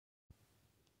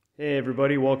Hey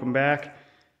everybody, welcome back. I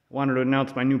wanted to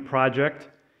announce my new project.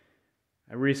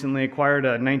 I recently acquired a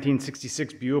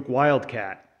 1966 Buick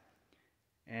Wildcat.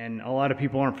 And a lot of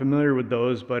people aren't familiar with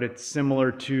those, but it's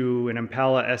similar to an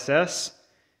Impala SS.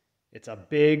 It's a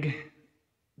big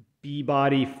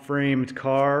B-body framed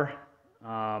car.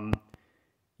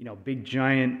 Big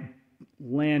giant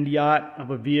land yacht of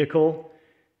a vehicle.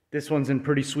 This one's in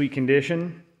pretty sweet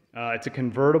condition. It's a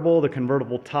convertible. The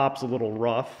convertible top's a little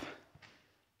rough.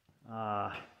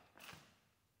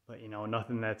 But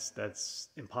nothing that's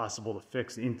impossible to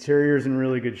fix. The interior's in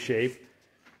really good shape.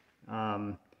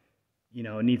 It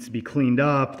needs to be cleaned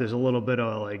up. There's a little bit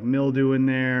of like mildew in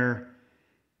there.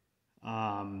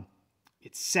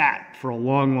 It sat for a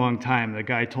long time. The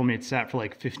guy told me it sat for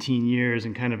like 15 years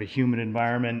in kind of a humid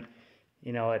environment.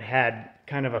 It had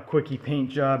kind of a quickie paint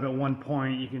job at one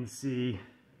point. You can see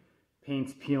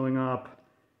paint's peeling up.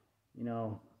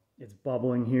 It's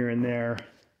bubbling here and there.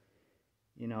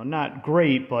 Not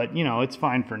great, but it's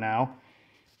fine for now.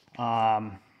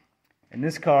 And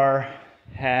this car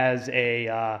has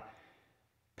a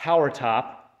power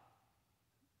top,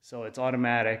 so it's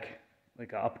automatic,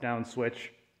 like a up-down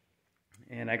switch.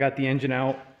 And I got the engine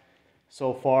out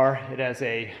so far. It has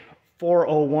a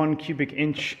 401 cubic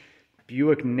inch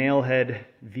Buick Nailhead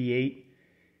V8.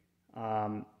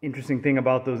 Interesting thing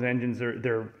about those engines,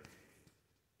 they're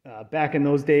back in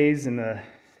those days in the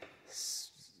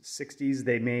 60s,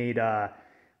 they made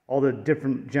all the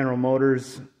different General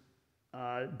Motors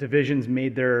divisions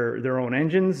made their own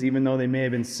engines. Even though they may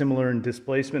have been similar in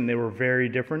displacement, they were very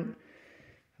different.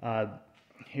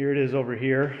 Here it is over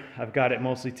here. I've got it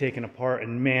mostly taken apart,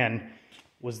 and man,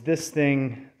 was this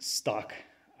thing stuck.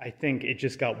 I think it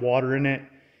just got water in it.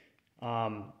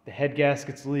 The head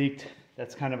gasket's leaked.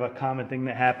 That's kind of a common thing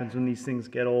that happens when these things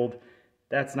get old.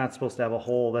 That's not supposed to have a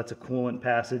hole. That's a coolant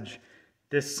passage.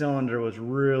 This cylinder was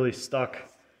really stuck.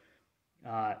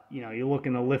 You look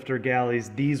in the lifter galleys,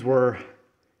 these are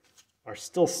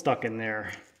still stuck in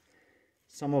there.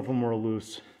 Some of them were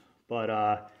loose, but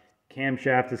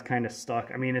camshaft is kind of stuck.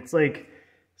 I mean, it's like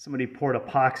somebody poured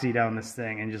epoxy down this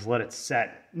thing and just let it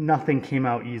set. Nothing came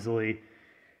out easily.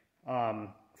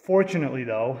 Fortunately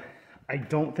though, I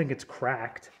don't think it's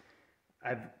cracked.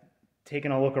 I've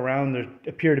taken a look around. There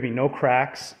appear to be no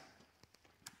cracks.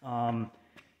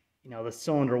 The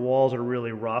cylinder walls are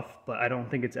really rough, but I don't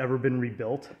think it's ever been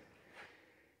rebuilt.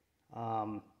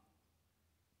 And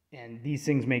these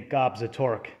things make gobs of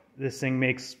torque. This thing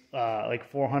makes like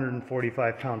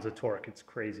 445 pounds of torque. It's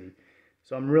crazy.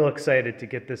 So I'm real excited to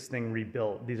get this thing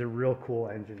rebuilt. These are real cool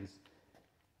engines.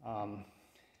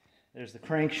 There's the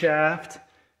crankshaft.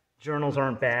 Journals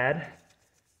aren't bad.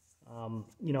 A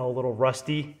little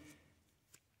rusty,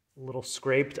 a little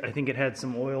scraped. I think it had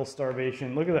some oil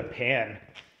starvation. Look at the pan.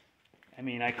 I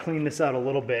mean, I cleaned this out a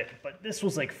little bit, but this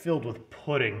was like filled with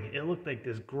pudding. It looked like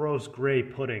this gross gray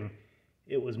pudding.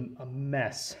 It was a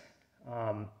mess.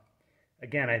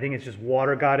 Again, I think it's just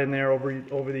water got in there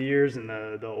over the years, and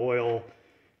the oil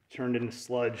turned into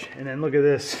sludge. And then look at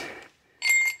this.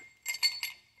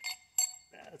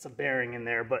 That's a bearing in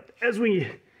there, but as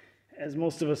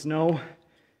most of us know,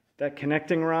 that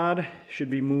connecting rod should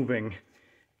be moving.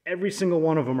 Every single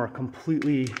one of them are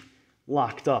completely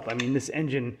locked up. I mean, this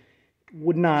engine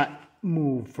would not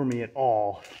move for me at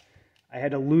all. I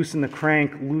had to loosen the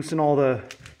crank, loosen all the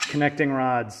connecting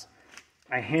rods.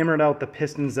 I hammered out the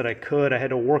pistons that I could. I had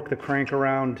to work the crank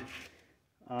around.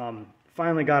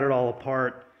 Finally got it all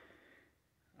apart.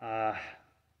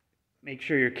 Make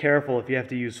sure you're careful if you have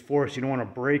to use force. You don't want to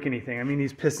break anything. I mean,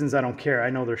 these pistons, I don't care. I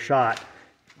know they're shot.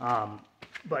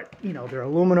 But, they're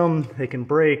aluminum. They can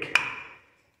break.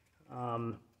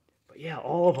 But yeah,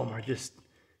 all of them are just,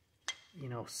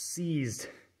 seized.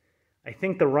 I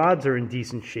think the rods are in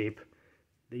decent shape.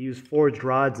 They use forged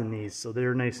rods in these, so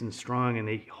they're nice and strong, and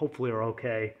they hopefully are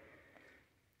okay.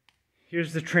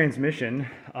 Here's the transmission.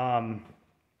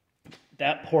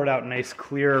 That poured out nice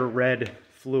clear red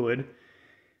fluid.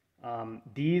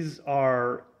 These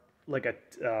are like a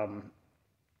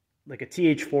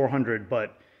TH400,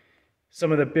 but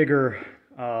some of the bigger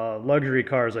luxury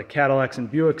cars like Cadillacs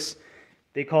and Buicks,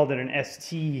 they called it an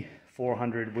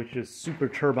ST400, which is super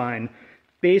turbine.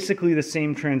 Basically the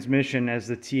same transmission as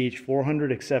the TH400,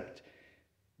 except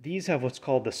these have what's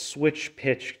called the switch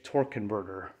pitch torque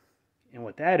converter. And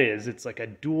what that is, it's like a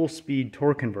dual speed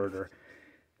torque converter.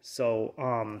 So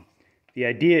the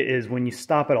idea is when you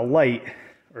stop at a light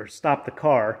or stop the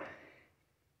car,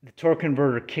 the torque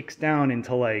converter kicks down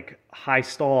into like high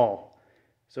stall.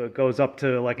 So it goes up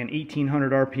to like an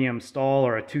 1800 RPM stall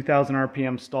or a 2000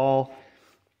 RPM stall.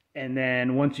 And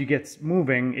then once you get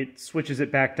moving, it switches it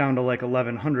back down to like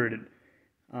 1100.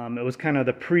 It was kind of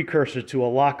the precursor to a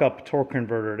lockup torque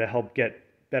converter to help get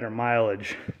better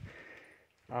mileage.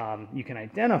 You can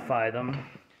identify them.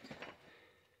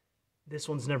 This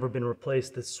one's never been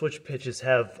replaced. The switch pitches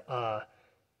have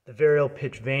the variable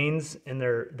pitch vanes, and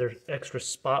they're extra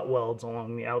spot welds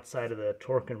along the outside of the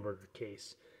torque converter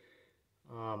case.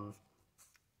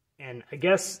 And I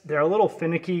guess they're a little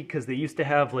finicky because they used to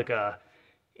have like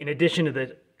in addition to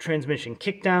the transmission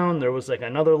kickdown, there was like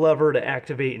another lever to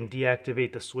activate and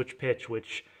deactivate the switch pitch,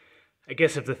 which I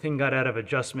guess if the thing got out of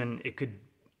adjustment, it could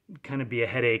kind of be a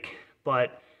headache.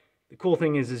 But the cool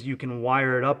thing is you can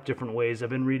wire it up different ways. I've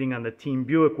been reading on the Team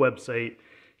Buick website,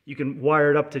 you can wire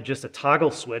it up to just a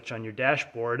toggle switch on your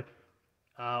dashboard,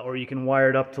 or you can wire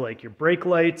it up to like your brake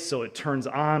lights so it turns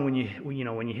on when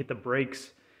you hit the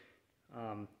brakes.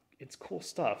 It's cool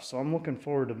stuff, so I'm looking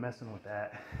forward to messing with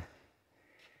that.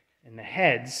 And the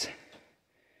heads,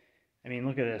 I mean,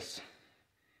 look at this.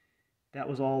 That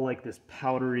was all like this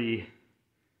powdery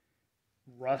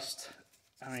rust.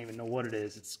 I don't even know what it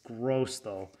is. It's gross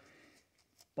though.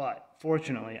 But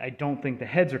fortunately, I don't think the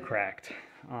heads are cracked.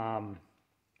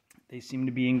 They seem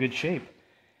to be in good shape.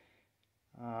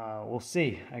 We'll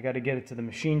see. I got to get it to the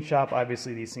machine shop.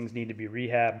 Obviously, these things need to be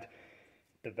rehabbed.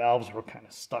 The valves were kind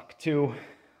of stuck too.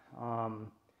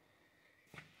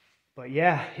 But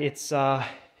yeah, it's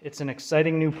an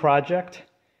exciting new project,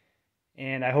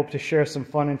 and I hope to share some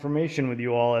fun information with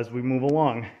you all as we move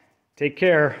along. Take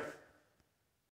care.